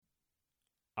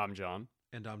I'm John,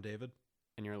 And I'm David.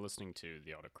 and you're listening to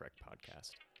the Autocorrect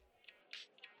Podcast.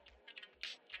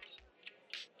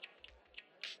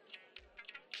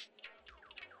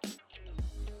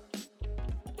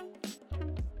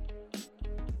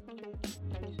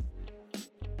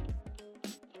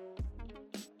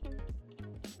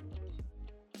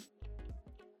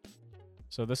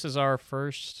 So this is our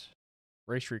first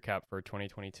race recap for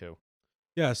 2022.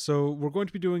 Yeah, so we're going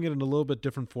to be doing it in a little bit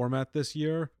different format this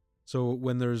year. So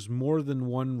when there's more than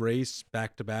one race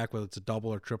back to back, whether it's a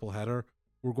double or triple header,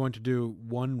 we're going to do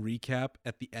one recap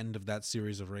at the end of that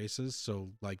series of races. So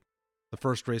like the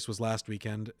first race was last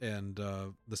weekend and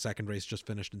the second race just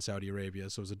finished in Saudi Arabia.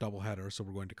 So it was a double header. So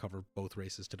we're going to cover both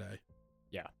races today.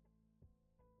 Yeah.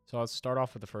 So let's start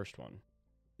off with the first one.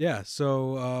 Yeah,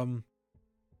 so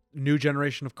new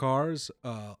generation of cars.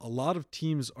 A lot of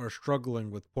teams are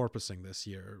struggling with porpoising this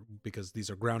year because these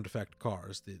are ground effect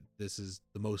cars. This is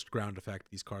the most ground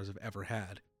effect these cars have ever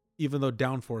had, even though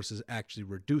downforce is actually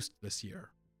reduced this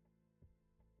year.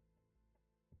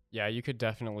 Yeah, you could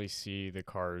definitely see the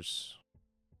cars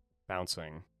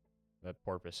bouncing, that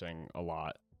porpoising a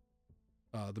lot.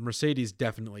 The Mercedes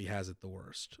definitely has it the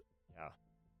worst. Yeah.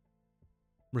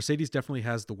 Mercedes definitely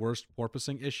has the worst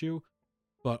porpoising issue,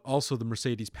 but also the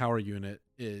Mercedes power unit,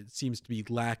 it seems to be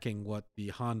lacking what the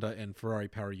Honda and Ferrari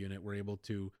power unit were able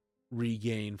to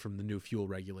regain from the new fuel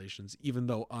regulations, even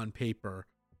though on paper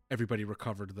everybody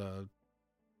recovered the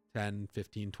 10,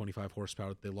 15, 25 horsepower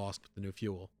that they lost with the new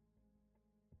fuel.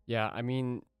 Yeah, I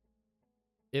mean,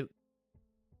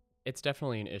 it's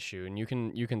definitely an issue, and you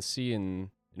can see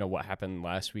in what happened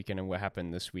last weekend and what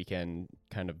happened this weekend.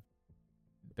 Kind of,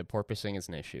 the porpoising is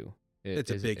an issue.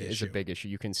 It's a big issue. It's a big issue.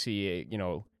 You can see,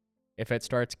 if it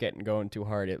starts going too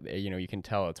hard, you can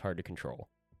tell it's hard to control.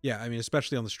 Yeah, I mean,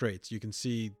 especially on the straights, you can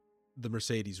see the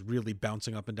Mercedes really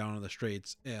bouncing up and down on the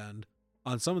straights, and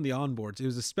on some of the onboards, it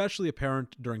was especially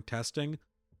apparent during testing.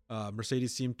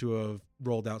 Mercedes seemed to have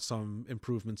rolled out some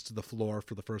improvements to the floor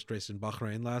for the first race in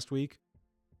Bahrain last week.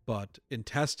 But in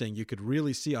testing, you could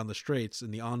really see on the straights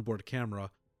in the onboard camera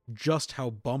just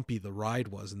how bumpy the ride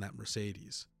was in that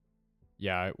Mercedes.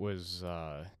 Yeah, it was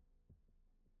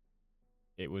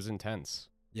intense.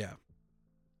 Yeah.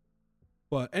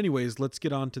 But anyways, let's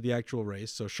get on to the actual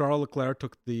race. So Charles Leclerc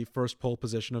took the first pole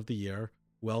position of the year.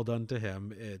 Well done to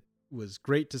him. It was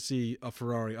great to see a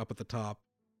Ferrari up at the top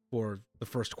for the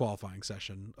first qualifying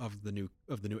session of the new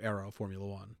era of Formula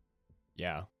One.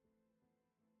 Yeah.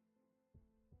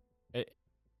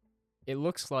 It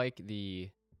looks like the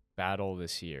battle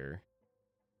this year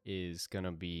is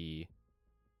gonna be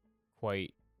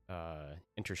quite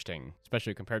interesting,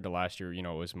 especially compared to last year. It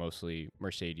was mostly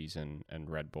Mercedes and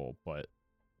Red Bull, but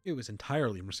it was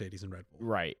entirely Mercedes and Red Bull.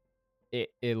 Right.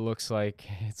 It looks like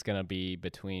it's gonna be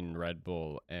between Red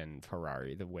Bull and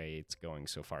Ferrari the way it's going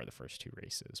so far the first two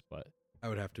races, but I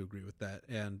would have to agree with that.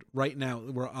 And right now,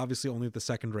 we're obviously only at the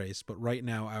second race, but right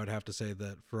now I would have to say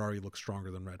that Ferrari looks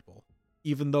stronger than Red Bull,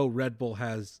 even though Red Bull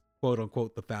has, quote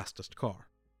unquote, the fastest car.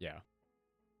 Yeah.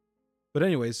 But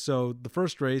anyways, so the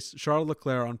first race, Charles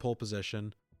Leclerc on pole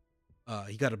position.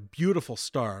 He got a beautiful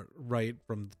start right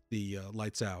from the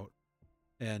lights out.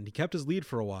 And he kept his lead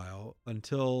for a while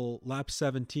until lap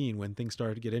 17 when things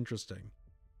started to get interesting.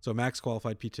 So Max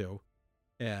qualified P2,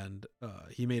 and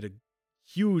he made a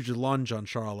huge lunge on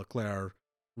Charles Leclerc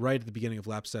right at the beginning of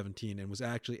lap 17 and was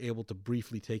actually able to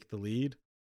briefly take the lead.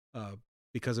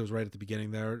 Because it was right at the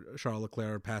beginning there, Charles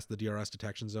Leclerc passed the DRS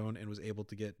detection zone and was able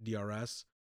to get DRS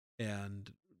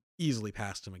and easily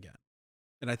passed him again.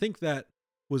 And I think that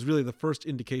was really the first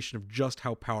indication of just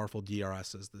how powerful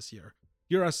DRS is this year.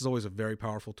 DRS is always a very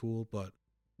powerful tool, but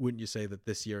wouldn't you say that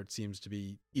this year it seems to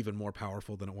be even more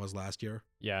powerful than it was last year?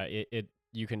 Yeah,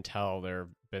 you can tell there have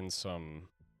been some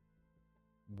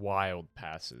wild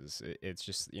passes. It's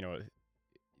just,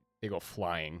 they go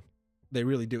flying. They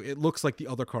really do. It looks like the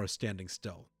other car is standing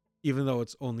still. Even though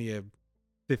it's only a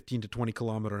 15 to 20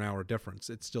 kilometer an hour difference,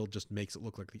 it still just makes it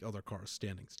look like the other car is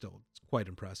standing still. It's quite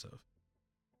impressive.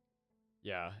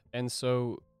 Yeah, and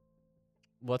so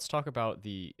let's talk about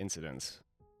the incidents.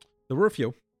 There were a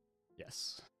few.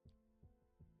 Yes.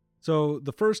 So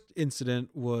the first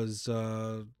incident was,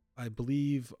 I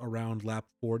believe, around lap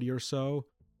 40 or so,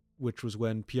 which was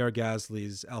when Pierre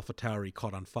Gasly's AlphaTauri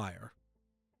caught on fire.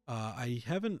 I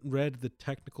haven't read the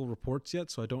technical reports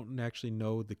yet, so I don't actually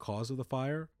know the cause of the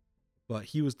fire, but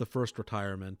he was the first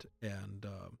retirement, and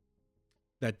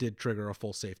that did trigger a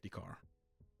full safety car.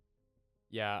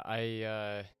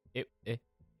 Yeah, it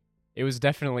was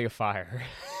definitely a fire.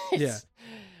 Yeah.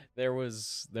 There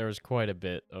was quite a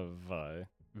bit of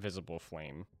visible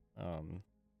flame.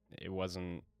 It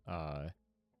wasn't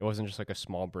It wasn't just like a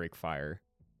small brake fire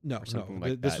No, or no. something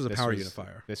like This that. was a power unit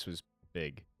fire. This was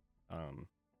big. Um,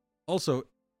 Also,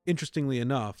 interestingly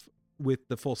enough, with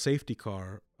the full safety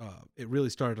car, it really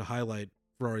started to highlight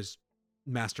Ferrari's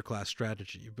masterclass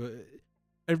strategy. But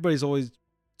everybody's always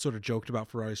sort of joked about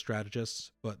Ferrari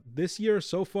strategists, but this year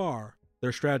so far,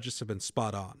 their strategists have been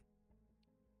spot on.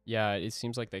 yeah, it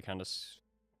seems like they kind of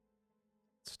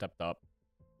stepped up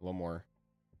a little more.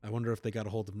 I wonder if they got a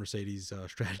hold of Mercedes'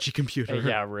 strategy computer.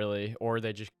 Yeah, really, or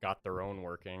they just got their own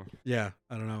working. Yeah,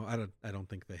 I don't know. I don't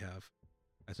think they have.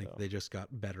 I think So. they just got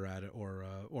better at it,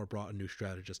 or brought a new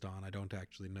strategist on. I don't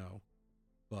actually know,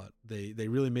 but they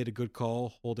really made a good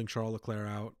call holding Charles Leclerc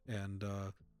out, and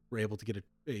were able to get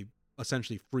a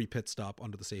essentially free pit stop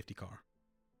under the safety car.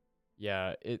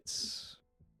 Yeah, it's,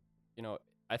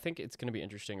 I think it's going to be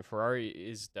interesting. Ferrari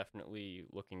is definitely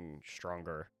looking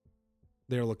stronger.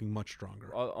 They're looking much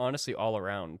stronger. Honestly, all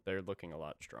around, they're looking a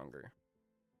lot stronger.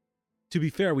 To be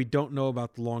fair, we don't know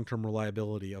about the long-term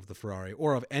reliability of the Ferrari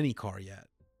or of any car yet.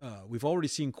 We've already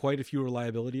seen quite a few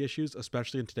reliability issues,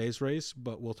 especially in today's race,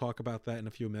 but we'll talk about that in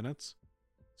a few minutes.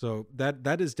 So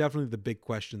that is definitely the big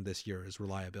question this year, is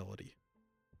reliability.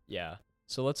 Yeah.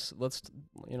 So let's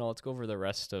go over the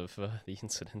rest of the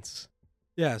incidents.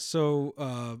 Yeah.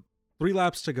 So 3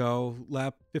 laps to go.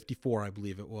 Lap 54, I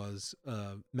believe it was.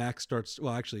 Max starts.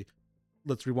 Well, actually,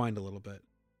 let's rewind a little bit.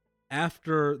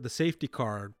 After the safety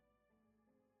car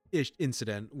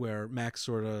incident where Max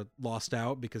sort of lost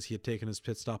out because he had taken his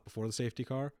pit stop before the safety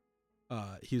car,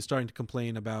 he was starting to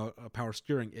complain about a power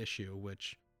steering issue,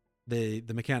 which the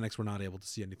mechanics were not able to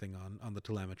see anything on the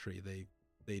telemetry.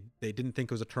 They didn't think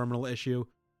it was a terminal issue,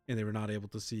 and they were not able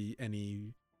to see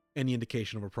any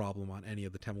indication of a problem on any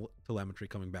of the telemetry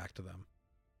coming back to them.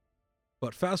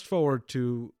 But fast forward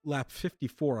to lap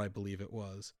 54, I believe it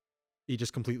was, he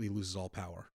just completely loses all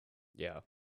power. Yeah.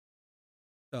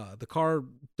 The car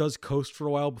does coast for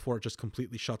a while before it just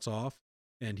completely shuts off,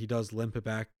 and he does limp it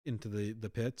back into the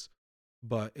pits.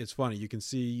 But it's funny, you can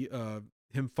see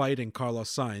him fighting Carlos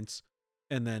Sainz,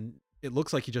 and then it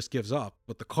looks like he just gives up,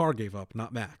 but the car gave up,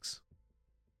 not Max.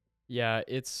 Yeah,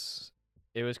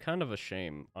 it was kind of a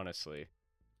shame, honestly.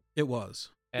 It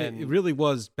was. And it really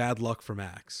was bad luck for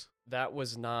Max. That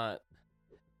was not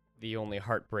the only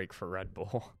heartbreak for Red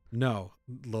Bull. No,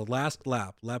 the last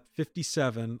lap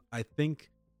 57, I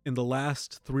think in the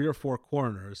last 3 or 4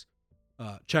 corners,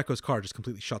 Checo's car just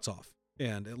completely shuts off,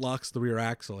 and it locks the rear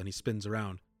axle, and he spins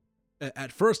around.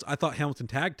 At first, I thought Hamilton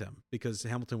tagged him because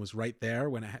Hamilton was right there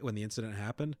when the incident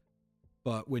happened.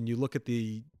 But when you look at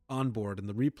the onboard and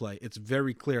the replay, it's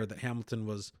very clear that Hamilton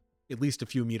was at least a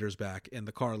few meters back, and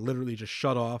the car literally just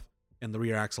shut off, and the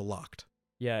rear axle locked.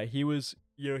 Yeah, he was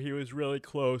really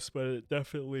close, but it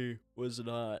definitely was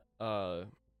not.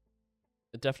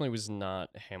 It definitely was not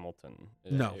Hamilton.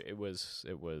 No, it was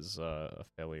a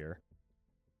failure.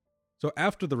 So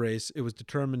after the race, it was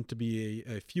determined to be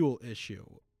a fuel issue.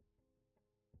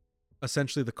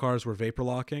 Essentially, the cars were vapor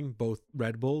locking, both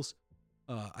Red Bulls.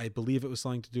 I believe it was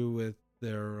something to do with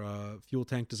their fuel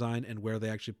tank design and where they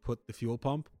actually put the fuel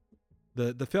pump.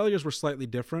 The failures were slightly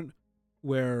different,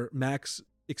 where Max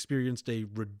experienced a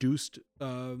reduced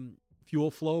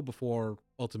fuel flow before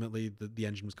ultimately the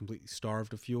engine was completely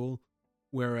starved of fuel,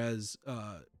 whereas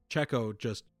Checo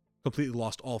just completely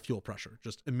lost all fuel pressure,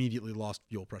 just immediately lost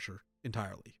fuel pressure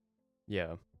entirely.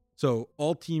 Yeah. So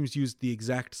all teams used the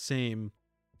exact same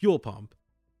fuel pump.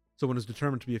 So when it was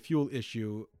determined to be a fuel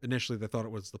issue, initially they thought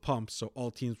it was the pumps, so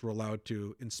all teams were allowed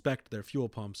to inspect their fuel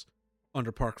pumps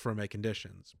under parc fermé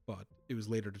conditions, but it was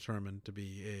later determined to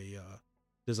be a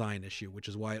design issue, which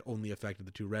is why it only affected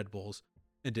the 2 Red Bulls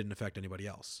and didn't affect anybody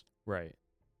else. Right.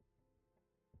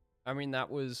 I mean,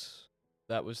 that was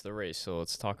the race, so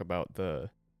let's talk about the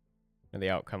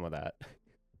outcome of that.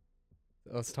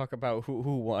 Let's talk about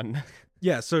who won.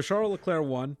 Yeah, so Charles Leclerc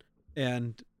won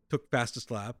and took fastest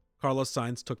lap. Carlos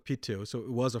Sainz took P2, so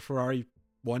it was a Ferrari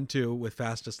 1-2 with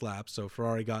fastest lap, so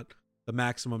Ferrari got the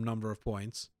maximum number of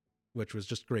points, which was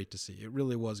just great to see. It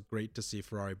really was great to see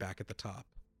Ferrari back at the top.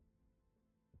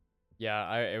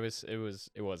 Yeah, it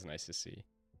was nice to see.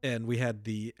 And we had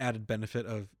the added benefit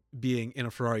of being in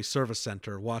a Ferrari service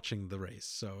center watching the race,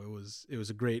 so it was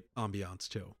a great ambiance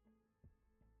too.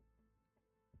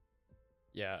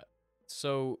 Yeah.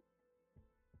 So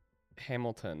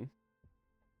Hamilton.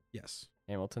 Yes.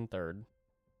 Hamilton third.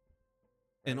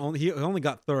 And he only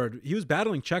got third. He was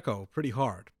battling Checo pretty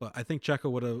hard, but I think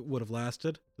Checo would have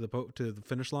lasted to the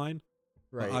finish line.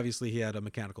 Right. Obviously, he had a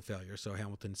mechanical failure, so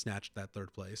Hamilton snatched that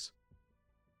third place.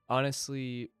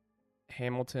 Honestly,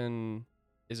 Hamilton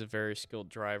is a very skilled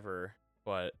driver,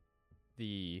 but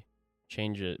the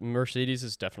change it. Mercedes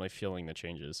is definitely feeling the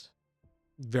changes.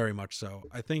 Very much so.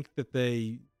 I think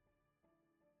they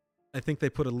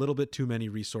put a little bit too many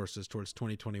resources towards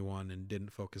 2021 and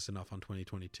didn't focus enough on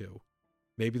 2022.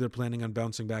 Maybe they're planning on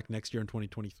bouncing back next year in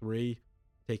 2023,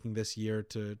 taking this year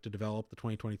to develop the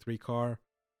 2023 car.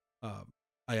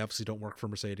 I obviously don't work for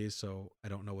Mercedes, so I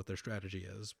don't know what their strategy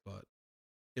is, but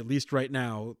at least right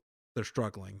now they're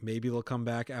struggling. Maybe they'll come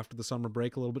back after the summer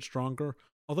break a little bit stronger.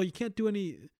 Although you can't do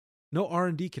no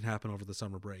R&D can happen over the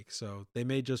summer break, so they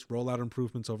may just roll out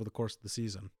improvements over the course of the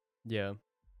season. Yeah.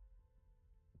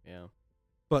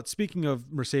 But speaking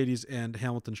of Mercedes and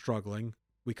Hamilton struggling,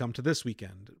 we come to this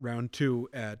weekend, round 2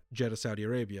 at Jeddah, Saudi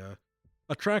Arabia,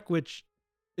 a track which,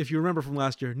 if you remember from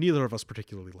last year, neither of us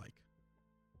particularly like.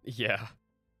 Yeah.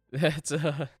 That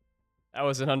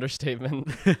was an understatement.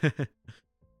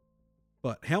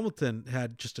 But Hamilton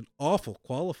had just an awful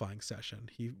qualifying session.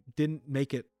 He didn't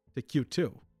make it to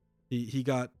Q2. He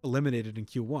got eliminated in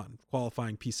Q1,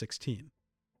 qualifying P16.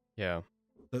 Yeah.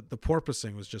 The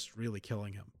porpoising was just really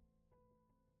killing him.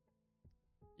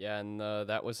 Yeah, and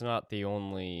that was not the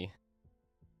only...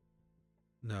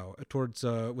 No, towards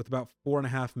with about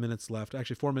 4.5 minutes left,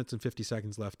 actually 4 minutes and 50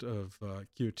 seconds left of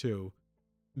Q2,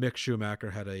 Mick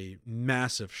Schumacher had a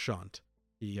massive shunt.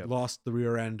 He lost the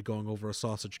rear end going over a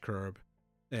sausage curb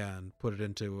and put it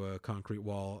into a concrete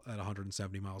wall at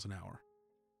 170 miles an hour.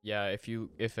 Yeah,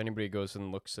 if anybody goes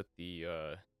and looks at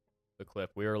the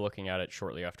clip, we were looking at it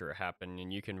shortly after it happened,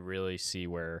 and you can really see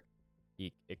where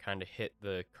it kind of hit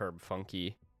the curb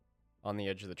funky on the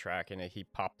edge of the track, and he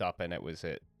popped up, and it was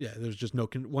it. Yeah, there's just no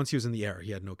once he was in the air,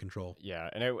 he had no control. Yeah,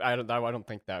 and I don't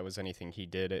think that was anything he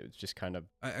did. It was just kind of...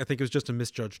 I think it was just a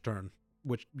misjudged turn,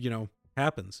 which,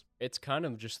 happens. It's kind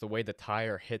of just the way the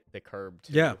tire hit the curb,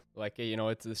 too. Yeah. Like,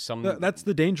 it's some... That's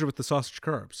the danger with the sausage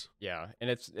curbs. Yeah, and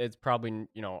it's probably,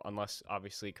 unless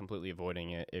obviously completely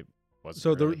avoiding it, it wasn't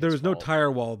So really there was his no fault. tire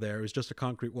wall there. It was just a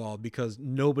concrete wall because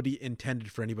nobody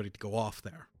intended for anybody to go off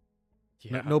there.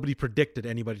 Yeah. Nobody predicted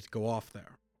anybody to go off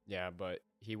there. Yeah, but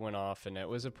he went off, and it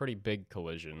was a pretty big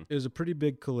collision. It was a pretty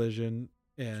big collision,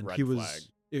 and Red he flag.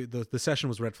 was... The session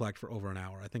was red flagged for over an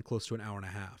hour. I think close to an hour and a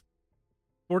half.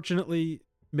 Fortunately,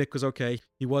 Mick was okay.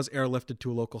 He was airlifted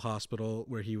to a local hospital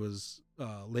where he was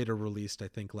later released, I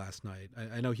think, last night.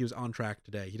 I know he was on track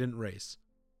today. He didn't race,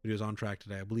 but he was on track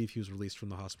today. I believe he was released from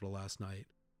the hospital last night.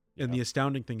 Yeah. And the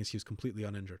astounding thing is he was completely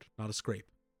uninjured, not a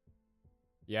scrape.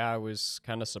 Yeah, I was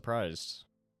kind of surprised.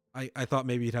 I thought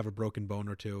maybe he'd have a broken bone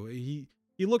or two. He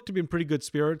looked to be in pretty good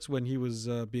spirits when he was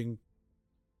being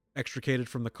extricated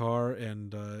from the car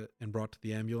and brought to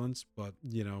the ambulance, but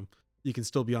you can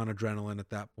still be on adrenaline at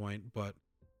that point. But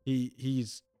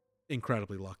he's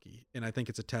incredibly lucky, and I think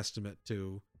it's a testament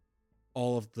to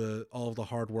all of the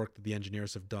hard work that the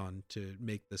engineers have done to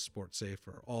make this sport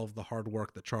safer. All of the hard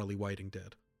work that Charlie Whiting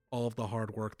did. All of the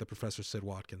hard work that Professor Sid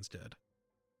Watkins did.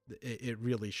 It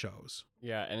really shows.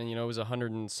 Yeah, and it was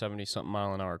 170 something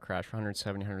mile an hour crash,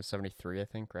 170, 173, I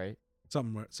think, right?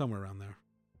 Somewhere around there.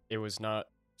 It was not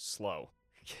slow.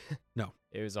 No.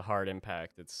 It was a hard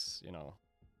impact. It's,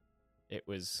 it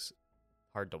was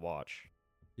hard to watch.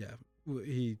 Yeah,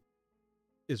 he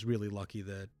is really lucky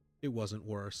that it wasn't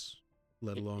worse,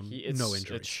 let alone no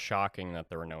injuries. It's shocking that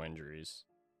there were no injuries.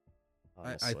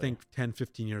 I think 10,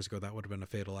 15 years ago, that would have been a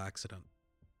fatal accident.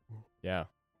 Yeah.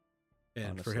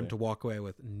 And honestly, for him to walk away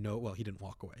with he didn't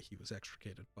walk away. He was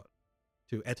extricated, but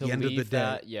at to the end of the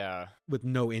day, yeah, with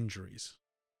no injuries.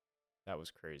 That was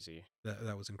crazy.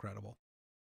 That was incredible.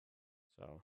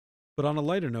 So, but on a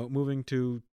lighter note, moving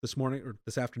to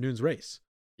this afternoon's race.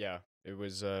 Yeah, it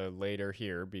was later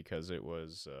here because it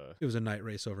was a night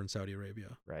race over in Saudi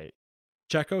Arabia. Right.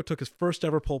 Checo took his first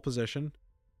ever pole position.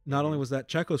 Not only was that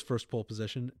Checo's first pole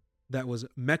position, that was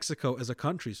Mexico as a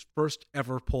country's first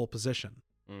ever pole position.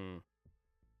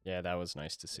 Yeah, that was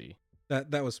nice to see.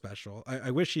 That was special.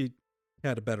 I wish he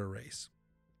had a better race.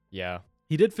 Yeah.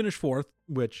 He did finish fourth,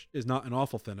 which is not an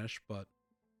awful finish, but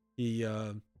he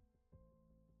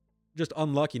just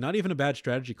unlucky. Not even a bad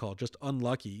strategy call, just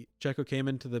unlucky. Checo came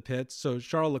into the pits. So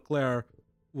Charles Leclerc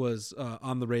was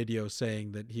on the radio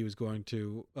saying that he was going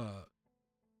to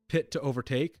pit to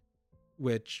overtake,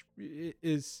 which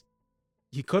is...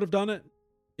 He could have done it.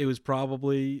 It was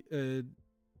probably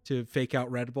to fake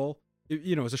out Red Bull.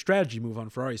 It was a strategy move on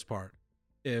Ferrari's part.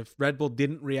 If Red Bull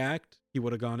didn't react, he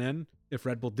would have gone in. If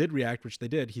Red Bull did react, which they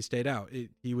did, he stayed out.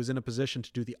 He was in a position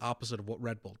to do the opposite of what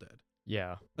Red Bull did.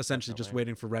 Yeah. Essentially just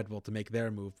waiting for Red Bull to make their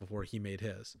move before he made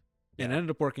his. Yeah. And it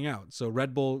ended up working out. So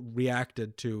Red Bull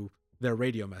reacted to their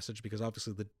radio message because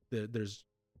obviously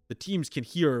the teams can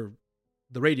hear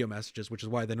the radio messages, which is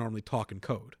why they normally talk in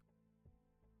code.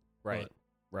 Right.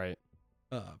 Right.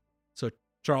 So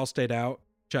Charles stayed out.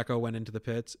 Checo went into the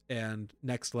pits, and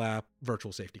next lap,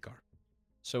 virtual safety car.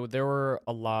 So there were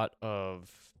a lot of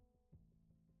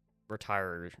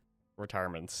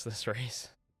retirements this race.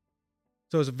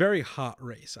 So it was a very hot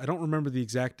race. I don't remember the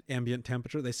exact ambient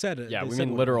temperature. They said it. Yeah, they we said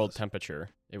mean what literal was. temperature.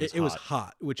 It was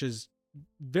hot, which is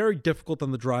very difficult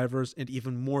on the drivers and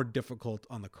even more difficult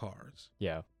on the cars.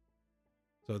 Yeah.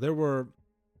 So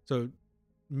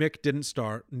Mick didn't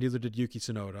start, neither did Yuki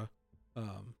Tsunoda.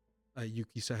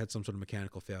 Yuki had some sort of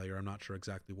mechanical failure. I'm not sure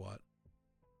exactly what.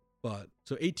 But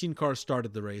so 18 cars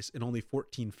started the race and only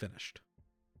 14 finished.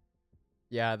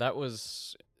 Yeah, that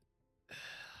was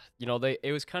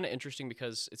it was kind of interesting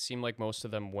because it seemed like most of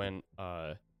them went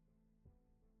at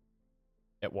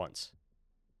once.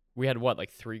 We had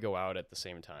like 3 go out at the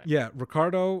same time. Yeah,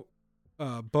 Ricardo,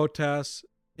 Bottas,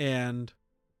 and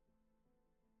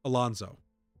Alonso.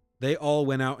 They all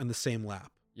went out in the same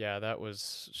lap. Yeah, that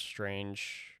was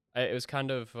strange. It was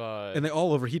kind of and they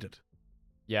all overheated.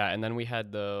 Yeah, and then we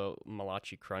had the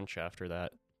Malachi crunch after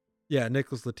that. Yeah,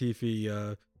 Nicholas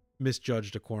Latifi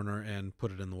misjudged a corner and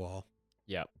put it in the wall.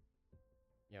 Yep.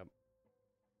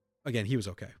 Again, he was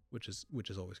okay, which is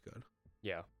always good.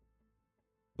 Yeah.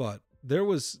 But there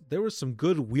was some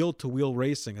good wheel-to-wheel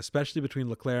racing, especially between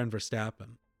Leclerc and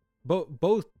Verstappen.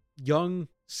 Both young,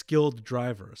 skilled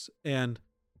drivers, and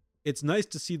it's nice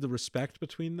to see the respect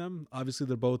between them. Obviously,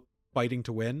 they're both fighting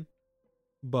to win,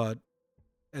 but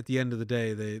at the end of the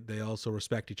day, they also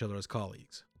respect each other as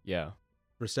colleagues. Yeah.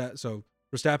 So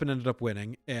Verstappen ended up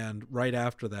winning, and right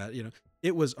after that,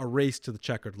 it was a race to the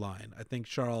checkered line. I think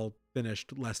Charles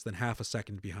finished less than half a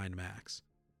second behind Max.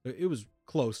 It was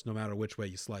close no matter which way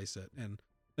you slice it. And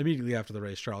immediately after the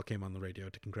race, Charles came on the radio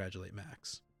to congratulate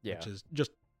Max, which is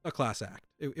just a class act.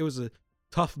 It was a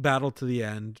tough battle to the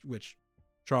end, which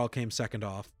Charles came second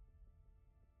off,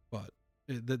 but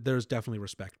there's definitely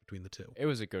respect between the two. It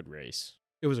was a good race.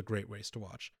 It was a great race to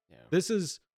watch. Yeah. This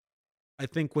is, I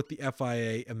think, what the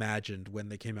FIA imagined when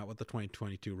they came out with the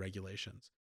 2022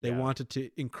 regulations. They wanted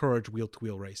to encourage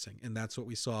wheel-to-wheel racing, and that's what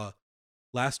we saw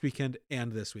last weekend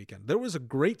and this weekend. There was a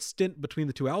great stint between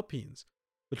the two Alpines,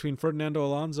 between Fernando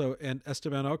Alonso and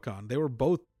Esteban Ocon. They were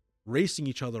both racing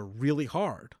each other really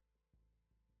hard.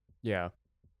 Yeah.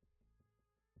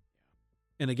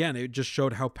 And again, it just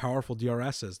showed how powerful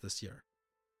DRS is this year.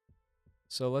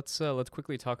 So let's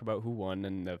quickly talk about who won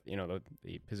and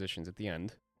the positions at the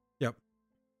end. Yep.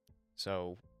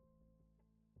 So,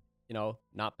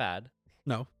 not bad.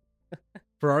 No.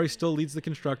 Ferrari still leads the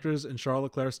constructors, and Charles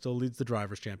Leclerc still leads the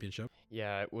drivers' championship.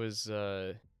 Yeah, it was.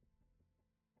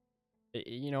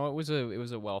 It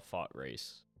was a well fought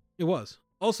race. It was.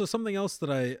 Also, something else that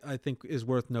I think is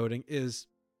worth noting is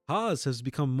Haas has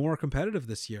become more competitive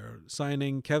this year,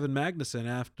 signing Kevin Magnussen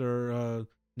after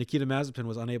Nikita Mazepin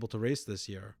was unable to race this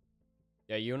year.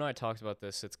 Yeah, you and I talked about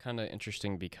this. It's kind of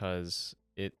interesting because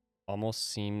it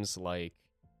almost seems like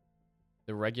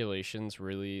the regulations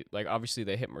really, like, obviously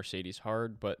they hit Mercedes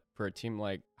hard, but for a team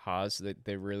like Haas,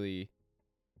 they really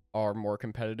are more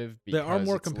competitive because they are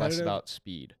more it's competitive. less about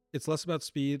speed. It's less about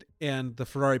speed, and the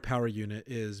Ferrari power unit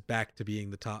is back to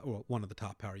being one of the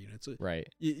top power units. Right.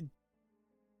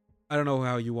 I don't know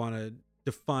how you want to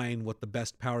define what the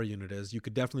best power unit is. You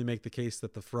could definitely make the case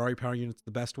that the Ferrari power unit's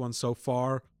the best one so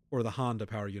far, or the Honda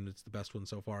power unit's the best one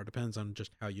so far. It depends on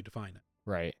just how you define it.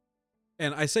 Right.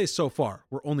 And I say so far.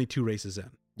 We're only 2 races in.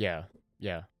 Yeah.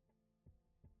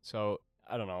 So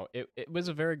I don't know. It was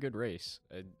a very good race.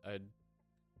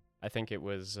 I think it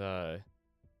was.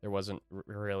 There wasn't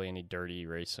really any dirty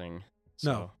racing.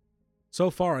 So. No. So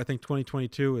far, I think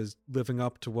 2022 is living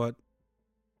up to what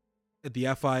the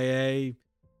FIA,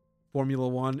 Formula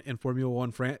One, and Formula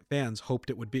One fans hoped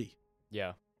it would be.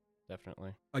 Yeah,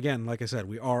 definitely. Again, like I said,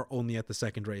 we are only at the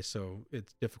second race, so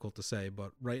it's difficult to say.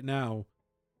 But right now,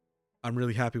 I'm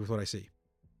really happy with what I see.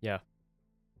 Yeah.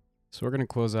 So we're going to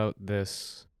close out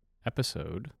this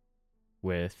episode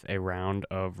with a round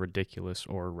of ridiculous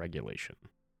or regulation.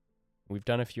 We've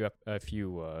done a few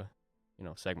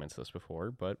segments of this before,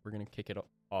 but we're going to kick it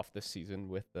off this season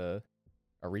with a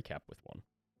recap with one.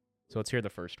 So let's hear the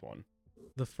first one.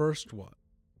 The first one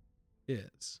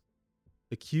is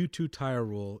the Q2 tire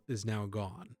rule is now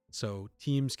gone, so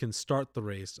teams can start the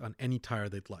race on any tire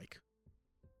they'd like.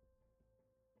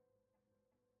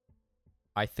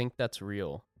 I think that's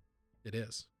real. It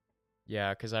is.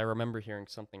 Yeah, because I remember hearing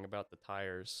something about the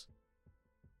tires.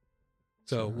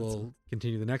 So we'll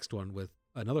continue the next one with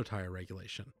another tire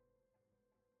regulation.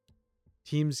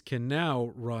 Teams can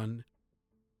now run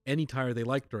any tire they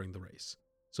like during the race.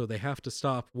 So they have to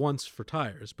stop once for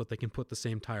tires, but they can put the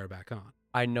same tire back on.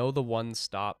 I know the one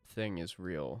stop thing is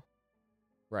real,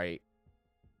 right?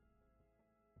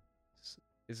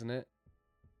 isn't it?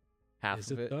 Half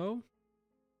Is of it it. though?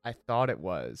 I thought it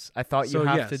was. I thought you So,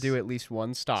 have to yes. do at least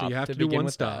one stop. So you have to do begin one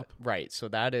with that. stop. Right. So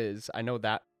that is. I know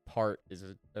that part is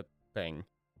a thing.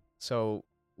 So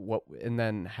what? And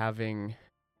then having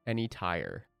any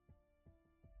tire.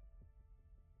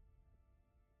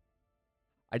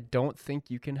 I don't think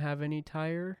you can have any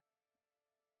tire.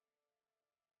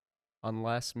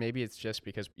 Unless maybe it's just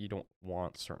because you don't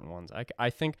want certain ones. I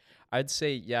think I'd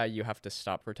say, yeah, you have to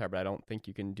stop for a tire, but I don't think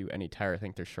you can do any tire. I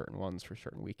think there's certain ones for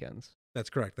certain weekends. That's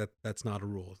correct. That's not a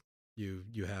rule.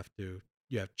 You have to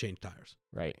change tires.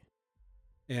 Right.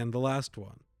 And the last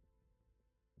one.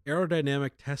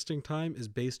 Aerodynamic testing time is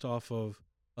based off of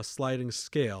a sliding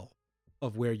scale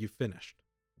of where you finished.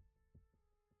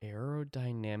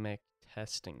 Aerodynamic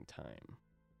testing time.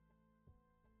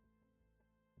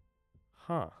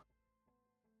 Huh.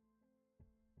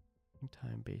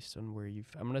 Time based on where you've...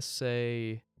 I'm going to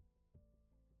say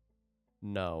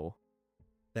no.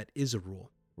 That is a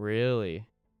rule. Really?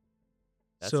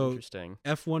 That's so interesting.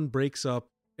 F1 breaks up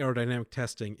aerodynamic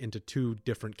testing into two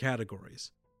different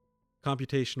categories.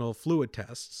 Computational fluid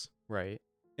tests. Right.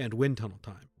 And wind tunnel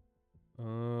time.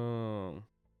 Oh.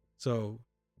 So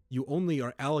you only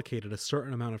are allocated a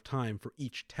certain amount of time for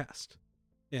each test.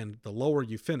 And the lower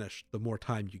you finish, the more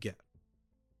time you get.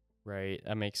 Right.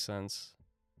 That makes sense.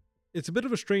 It's a bit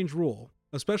of a strange rule,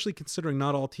 especially considering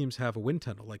not all teams have a wind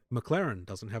tunnel. Like McLaren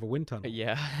doesn't have a wind tunnel.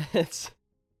 Yeah. It's...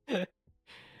 but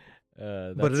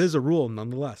it is a rule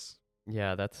nonetheless.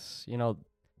 Yeah, that's,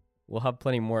 we'll have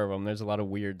plenty more of them. There's a lot of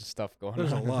weird stuff going on.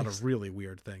 There's a lot of really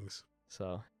weird things.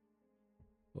 So,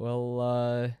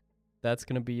 well, that's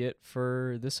going to be it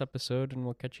for this episode, and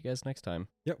we'll catch you guys next time.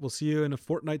 Yep, we'll see you in a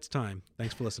fortnight's time.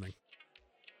 Thanks for listening.